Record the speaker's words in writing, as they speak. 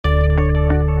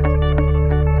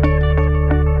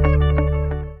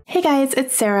Hey guys,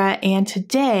 it's Sarah, and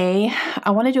today I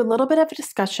want to do a little bit of a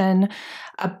discussion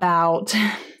about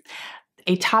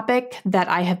a topic that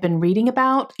I have been reading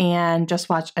about and just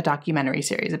watched a documentary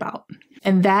series about,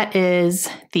 and that is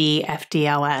the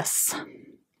FDLS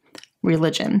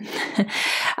religion.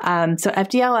 So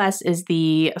FDLS is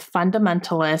the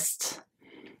fundamentalist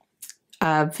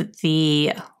of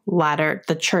the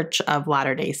Church of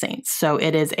Latter-day Saints. So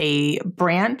it is a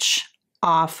branch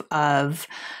off of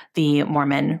the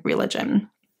Mormon religion.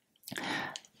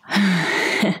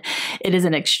 It is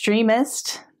an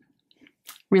extremist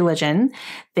religion.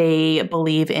 They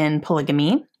believe in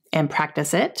polygamy and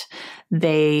practice it.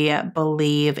 They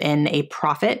believe in a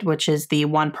prophet, which is the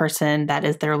one person that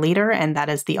is their leader, and that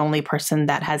is the only person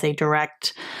that has a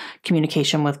direct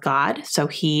communication with God. So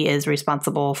he is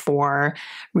responsible for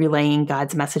relaying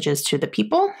God's messages to the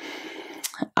people.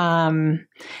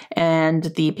 And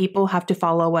the people have to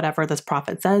follow whatever this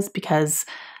prophet says because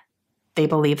they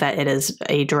believe that it is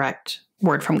a direct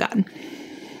word from God.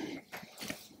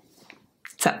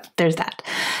 So there's that.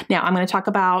 Now I'm going to talk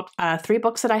about 3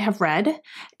 books that I have read,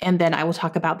 and then I will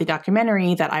talk about the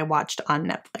documentary that I watched on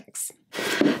Netflix.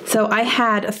 So I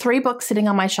had 3 books sitting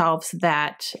on my shelves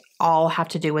that all have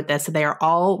to do with this. They are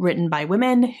all written by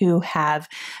women who have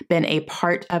been a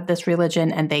part of this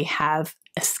religion, and they have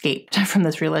escaped from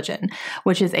this religion,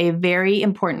 which is a very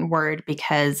important word,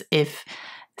 because if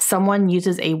someone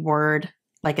uses a word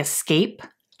like escape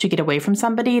to get away from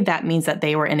somebody, that means that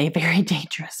they were in a very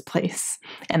dangerous place.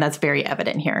 And that's very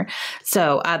evident here.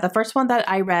 So the first one that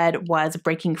I read was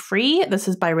Breaking Free. This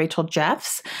is by Rachel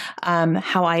Jeffs.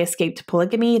 How I Escaped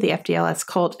Polygamy, the FDLS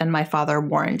Cult, and My Father,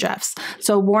 Warren Jeffs.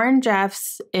 So Warren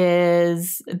Jeffs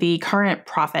is the current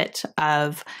prophet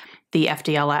of the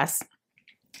FDLS.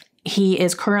 He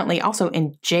is currently also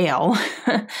in jail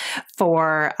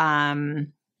for,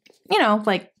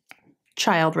 like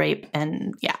child rape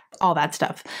and all that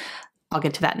stuff. I'll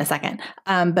get to that in a second.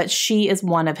 But she is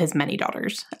one of his many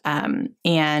daughters.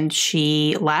 And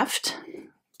she left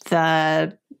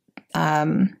the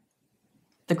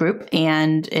group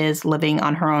and is living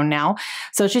on her own now.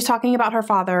 So she's talking about her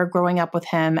father, growing up with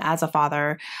him as a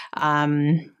father.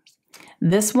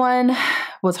 This one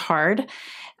was hard.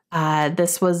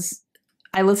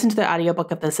 I listened to the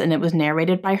audiobook of this, and it was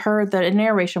narrated by her. The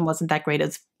narration wasn't that great.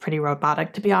 It's pretty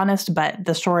robotic, to be honest, but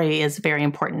the story is very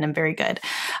important and very good.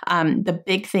 The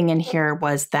big thing in here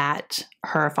was that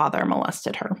her father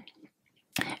molested her,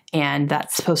 and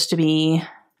that's supposed to be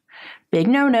big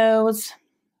no-nos,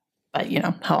 but you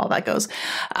know how all that goes.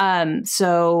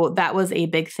 So that was a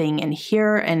big thing in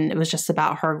here, and it was just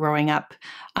about her growing up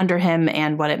under him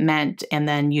and what it meant. And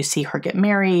then you see her get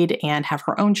married and have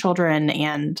her own children,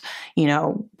 and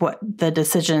what the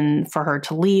decision for her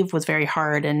to leave was very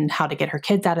hard, and how to get her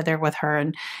kids out of there with her,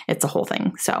 and it's a whole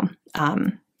thing. So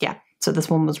so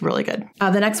this one was really good.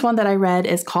 The next one that I read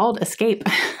is called Escape.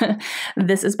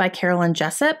 This is by Carolyn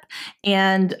Jessup.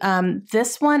 And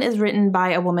this one is written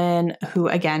by a woman who,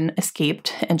 again,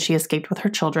 escaped, and she escaped with her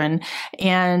children.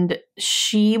 And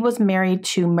she was married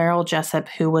to Merrill Jessup,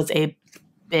 who was a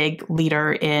big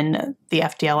leader in the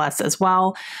FDLS as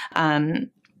well.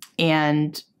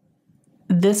 And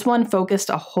this one focused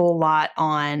a whole lot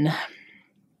on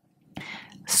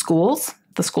schools.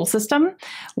 The school system,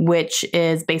 which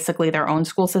is basically their own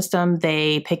school system.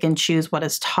 They pick and choose what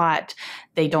is taught.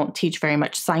 They don't teach very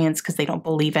much science because they don't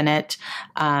believe in it.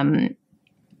 A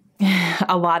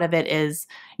lot of it is,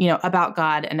 about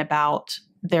God and about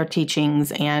their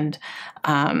teachings and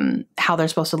how they're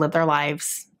supposed to live their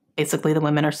lives. Basically, the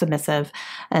women are submissive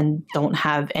and don't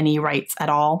have any rights at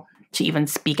all to even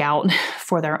speak out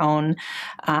for their own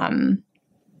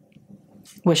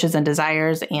wishes and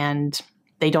desires, and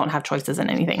they don't have choices in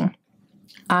anything.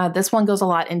 This one goes a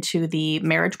lot into the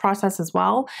marriage process as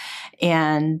well.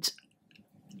 And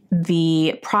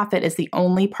the prophet is the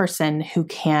only person who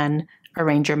can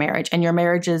arrange your marriage. And your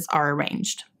marriages are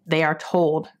arranged. They are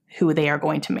told who they are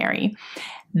going to marry.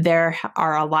 There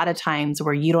are a lot of times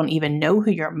where you don't even know who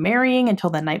you're marrying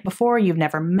until the night before. You've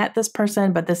never met this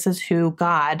person, but this is who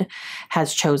God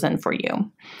has chosen for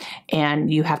you.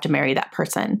 And you have to marry that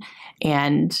person.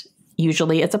 And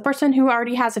usually it's a person who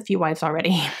already has a few wives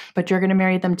already, but you're going to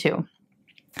marry them too.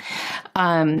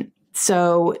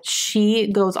 So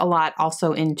she goes a lot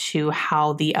also into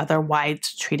how the other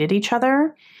wives treated each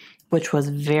other, which was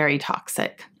very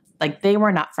toxic. Like, they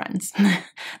were not friends.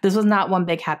 This was not one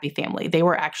big happy family. They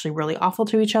were actually really awful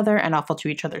to each other and awful to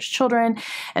each other's children.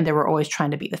 And they were always trying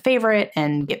to be the favorite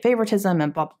and get favoritism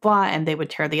and blah, blah, blah. And they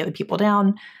would tear the other people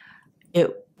down.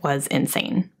 It was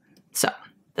insane. So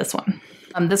this one.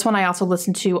 This one I also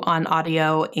listened to on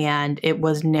audio, and it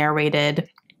was narrated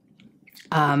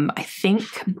I think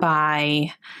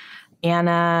by Anne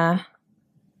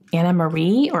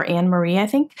Marie, I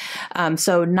think.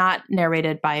 So not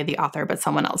narrated by the author, but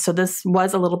someone else. So this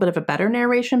was a little bit of a better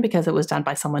narration because it was done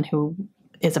by someone who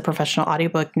is a professional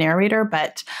audiobook narrator.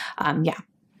 But yeah,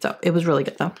 so it was really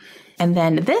good though. And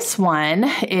then this one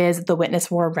is The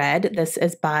Witness Wore Red. This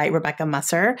is by Rebecca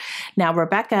Musser. Now,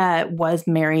 Rebecca was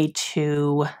married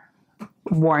to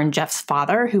Warren Jeffs'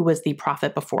 father, who was the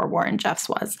prophet before Warren Jeffs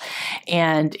was.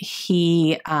 And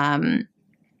he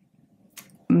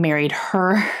married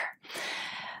her.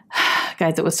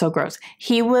 Guys, it was so gross.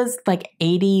 He was like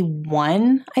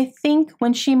 81, I think,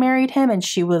 when she married him, and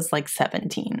she was like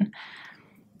 17.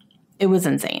 It was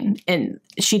insane. And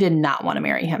she did not want to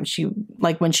marry him. She,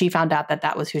 like, when she found out that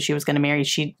that was who she was going to marry,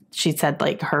 she said,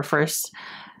 like, her first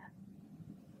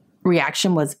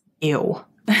reaction was, ew.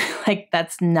 Like,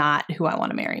 that's not who I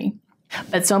want to marry.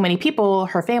 But so many people,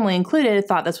 her family included,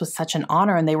 thought this was such an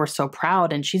honor and they were so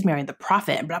proud, and she's marrying the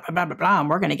prophet and blah, blah, blah, blah, blah, and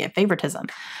we're going to get favoritism.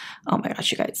 Oh my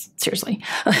gosh, you guys, seriously.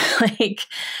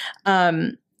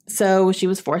 So she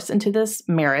was forced into this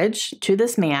marriage to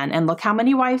this man, and look how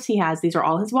many wives he has. These are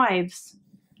all his wives.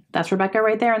 That's Rebecca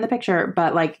right there in the picture.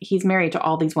 But like, he's married to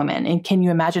all these women. And can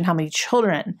you imagine how many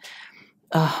children?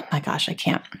 Oh my gosh, I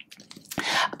can't.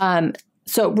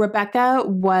 So Rebecca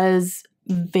was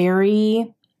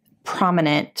very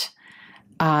prominent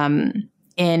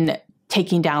in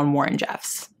taking down Warren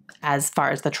Jeffs as far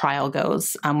as the trial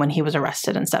goes, when he was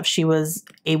arrested and stuff. She was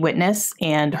a witness,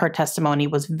 and her testimony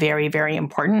was very, very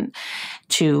important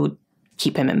to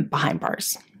keep him in behind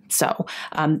bars. So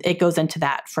it goes into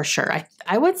that for sure.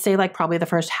 I would say like probably the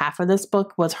first half of this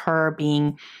book was her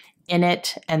being in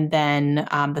it, and then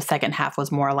the second half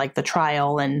was more like the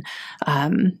trial and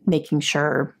making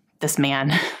sure this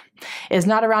man is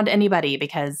not around anybody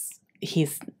because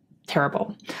he's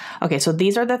terrible. Okay, so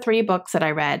these are the 3 books that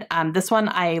I read. This one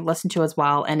I listened to as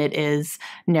well, and it is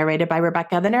narrated by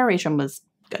Rebecca. The narration was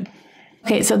good.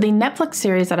 Okay, so the Netflix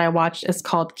series that I watched is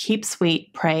called Keep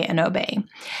Sweet, Pray, and Obey.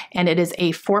 And it is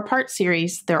a 4-part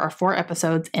series. There are 4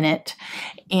 episodes in it.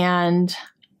 And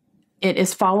it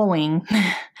is following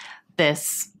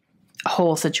this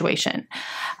whole situation.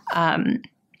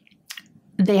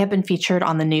 They have been featured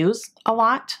on the news a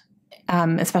lot,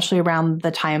 especially around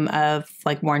the time of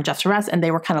like Warren Jeffs' arrest, and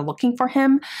they were kind of looking for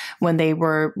him when they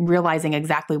were realizing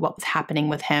exactly what was happening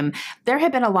with him. There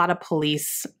had been a lot of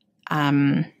police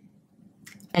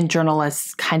and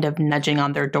journalists kind of nudging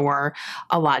on their door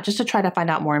a lot just to try to find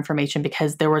out more information,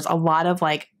 because there was a lot of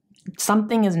like,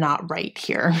 something is not right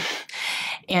here.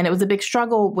 And it was a big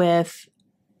struggle with,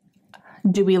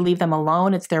 do we leave them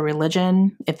alone? It's their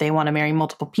religion. If they want to marry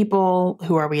multiple people,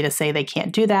 who are we to say they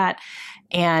can't do that?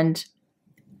 And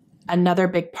another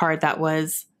big part that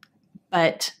was,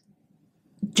 but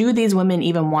do these women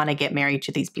even want to get married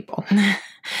to these people?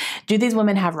 Do these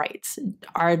women have rights?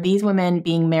 Are these women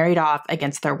being married off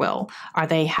against their will? Are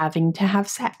they having to have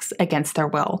sex against their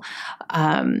will?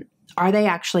 Are they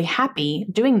actually happy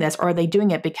doing this, or are they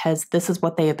doing it because this is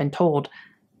what they have been told?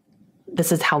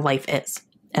 This is how life is,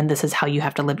 and this is how you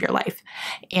have to live your life.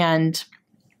 And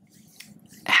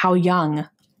how young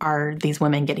are these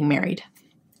women getting married?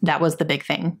 That was the big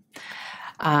thing.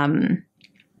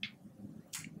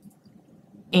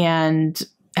 And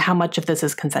how much of this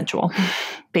is consensual,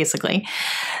 basically.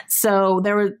 So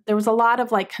there was a lot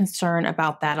of like concern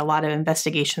about that, a lot of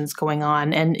investigations going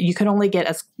on, and they could only get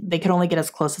as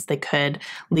close as they could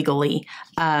legally.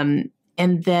 And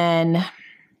then,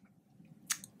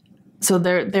 so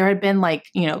there had been like,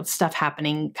 stuff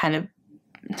happening, kind of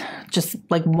just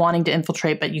like wanting to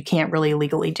infiltrate, but you can't really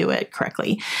legally do it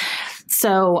correctly.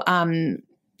 So,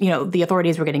 the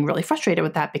authorities were getting really frustrated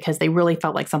with that because they really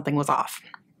felt like something was off.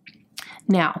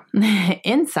 Now,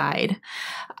 inside,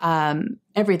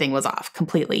 everything was off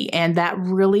completely. And that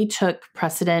really took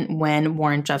precedent when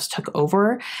Warren Jeffs took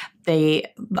over. A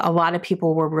lot of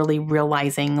people were really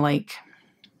realizing, like,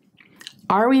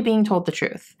 are we being told the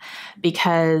truth?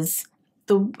 Because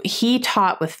he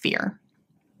taught with fear,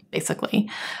 basically.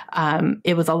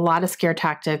 It was a lot of scare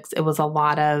tactics. It was a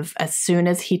lot of, as soon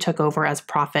as he took over as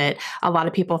prophet, a lot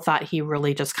of people thought he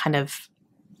really just kind of,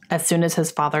 as soon as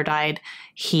his father died,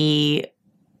 he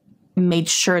made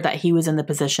sure that he was in the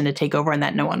position to take over and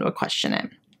that no one would question it.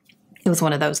 It was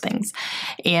one of those things.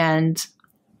 And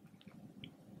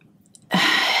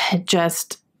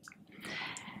just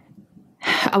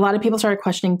a lot of people started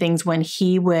questioning things when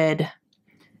he would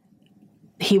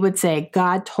say,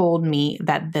 God told me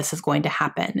that this is going to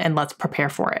happen and let's prepare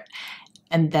for it.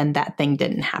 and then that thing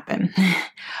didn't happen.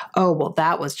 Oh, well,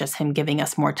 that was just him giving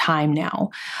us more time now.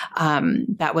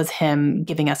 That was him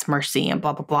giving us mercy and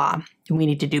blah, blah, blah. We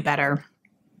need to do better.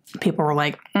 People were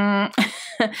like,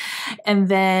 And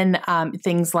then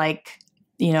things like,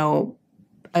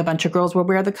 a bunch of girls will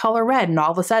wear the color red, and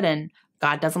all of a sudden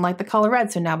God doesn't like the color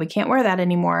red, so now we can't wear that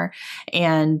anymore.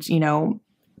 And,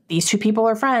 these two people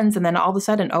are friends, and then all of a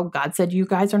sudden, oh, God said you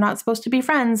guys are not supposed to be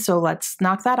friends, so let's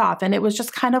knock that off. And it was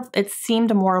just it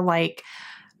seemed more like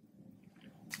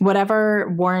whatever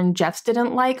Warren Jeffs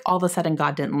didn't like, all of a sudden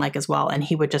God didn't like as well. And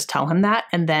he would just tell him that.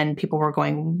 And then people were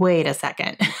going, wait a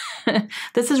second,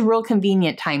 this is real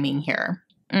convenient timing here.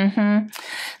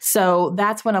 So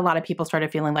that's when a lot of people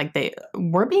started feeling like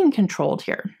we're being controlled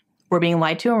here. We're being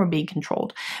lied to and we're being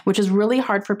controlled, which is really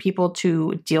hard for people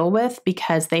to deal with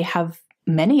because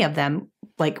many of them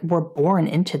were born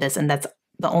into this, and that's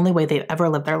the only way they've ever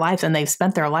lived their lives. And they've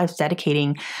spent their lives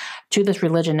dedicating to this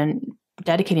religion and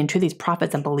dedicating to these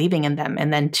prophets and believing in them.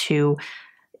 And then to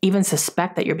even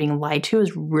suspect that you're being lied to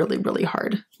is really, really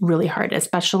hard,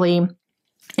 especially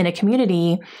in a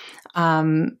community,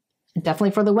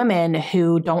 definitely for the women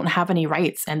who don't have any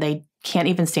rights and they can't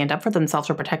even stand up for themselves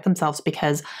or protect themselves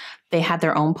because they had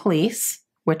their own police,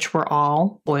 which were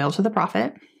all loyal to the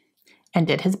prophet and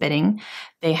did his bidding.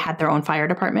 They had their own fire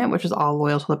department, which was all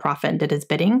loyal to the prophet and did his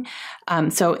bidding.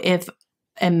 And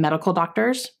medical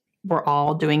doctors were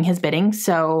all doing his bidding.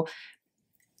 So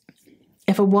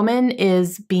if a woman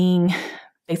is being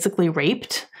basically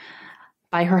raped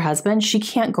by her husband, she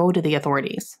can't go to the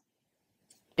authorities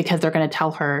because they're going to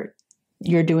tell her,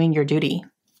 you're doing your duty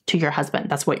to your husband.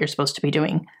 That's what you're supposed to be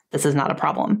doing. This is not a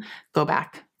problem. Go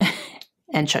back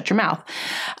and shut your mouth.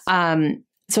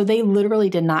 So they literally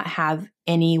did not have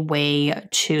any way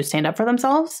to stand up for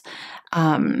themselves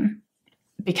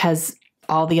because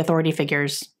all the authority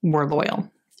figures were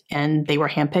loyal and they were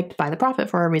handpicked by the prophet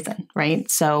for a reason, right?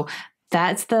 So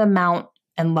that's the amount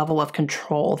and level of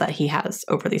control that he has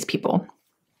over these people.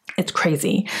 It's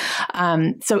crazy.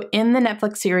 So in the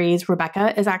Netflix series,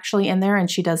 Rebecca is actually in there and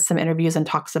she does some interviews and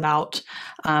talks about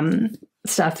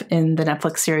stuff in the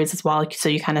Netflix series as well. So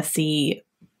you kind of see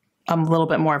a little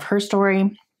bit more of her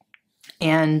story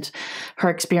and her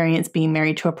experience being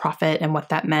married to a prophet and what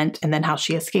that meant, and then how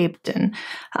she escaped, and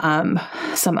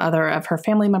some other of her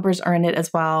family members are in it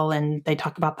as well. And they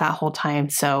talk about that whole time.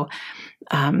 So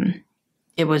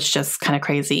it was just kind of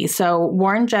crazy. So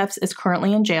Warren Jeffs is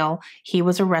currently in jail. He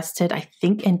was arrested, I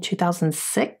think in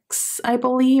 2006, I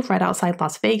believe, right outside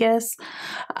Las Vegas.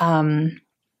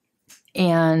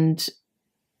 And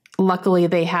luckily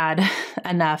they had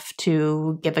enough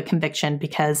to give a conviction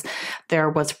because there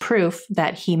was proof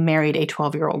that he married a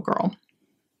 12-year-old girl.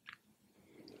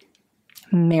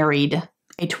 Married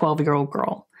a 12-year-old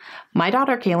girl. My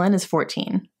daughter Kaylin is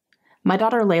 14. My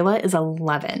daughter Layla is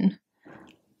 11.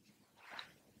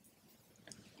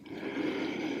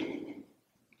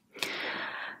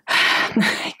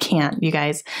 I can't, you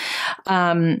guys.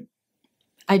 My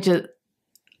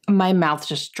mouth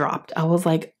just dropped. I was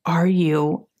like, are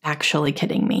you actually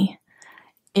kidding me?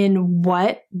 In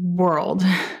what world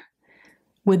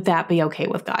would that be okay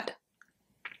with God?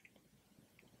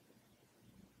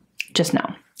 Just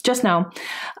no.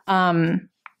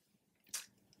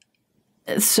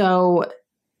 So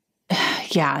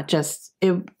yeah,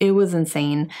 it was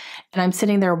insane. And I'm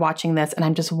sitting there watching this and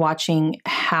I'm just watching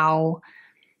how,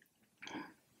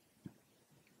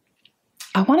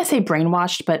 I want to say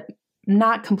brainwashed, but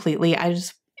not completely. I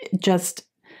just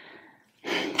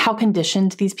how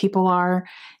conditioned these people are.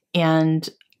 And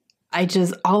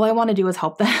all I want to do is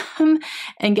help them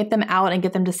and get them out and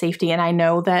get them to safety. And I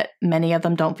know that many of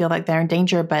them don't feel like they're in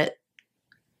danger, but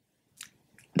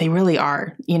they really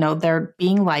are. They're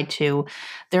being lied to.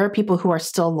 There are people who are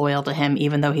still loyal to him,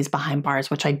 even though he's behind bars,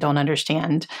 which I don't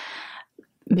understand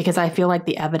because I feel like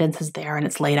the evidence is there and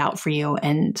it's laid out for you.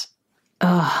 And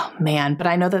oh man, but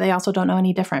I know that they also don't know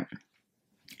any different.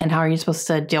 And how are you supposed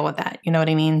to deal with that? You know what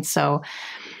I mean? So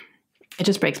it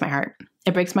just breaks my heart.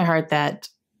 It breaks my heart that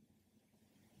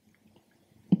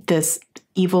this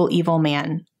evil, evil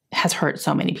man has hurt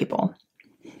so many people.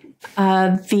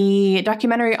 The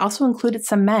documentary also included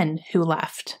some men who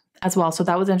left as well. So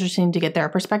that was interesting to get their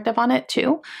perspective on it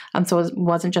too. So it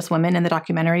wasn't just women in the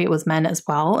documentary, it was men as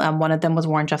well. One of them was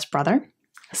Warren Jeffs' brother.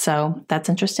 So that's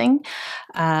interesting.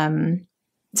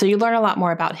 So you learn a lot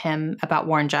more about him, about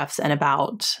Warren Jeffs, and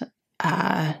about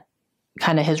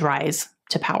kind of his rise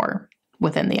to power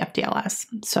within the FDLS.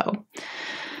 So,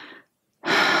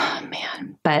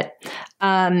 man, but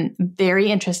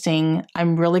very interesting.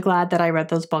 I'm really glad that I read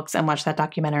those books and watched that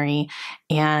documentary.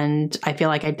 And I feel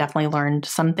like I definitely learned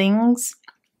some things.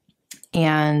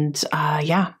 And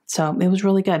yeah, so it was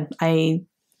really good. I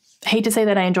hate to say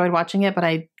that I enjoyed watching it, but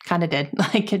I kind of did,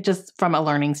 like it just from a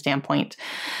learning standpoint.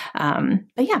 But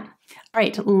yeah. All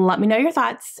right, let me know your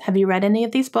thoughts. Have you read any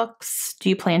of these books? Do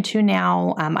you plan to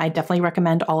now? I definitely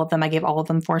recommend all of them. I gave all of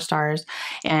them 4 stars.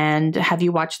 And have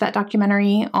you watched that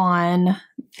documentary on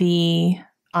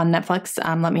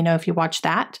Netflix? Let me know if you watched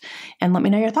that and let me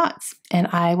know your thoughts. And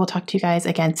I will talk to you guys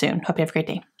again soon. Hope you have a great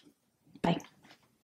day. Bye.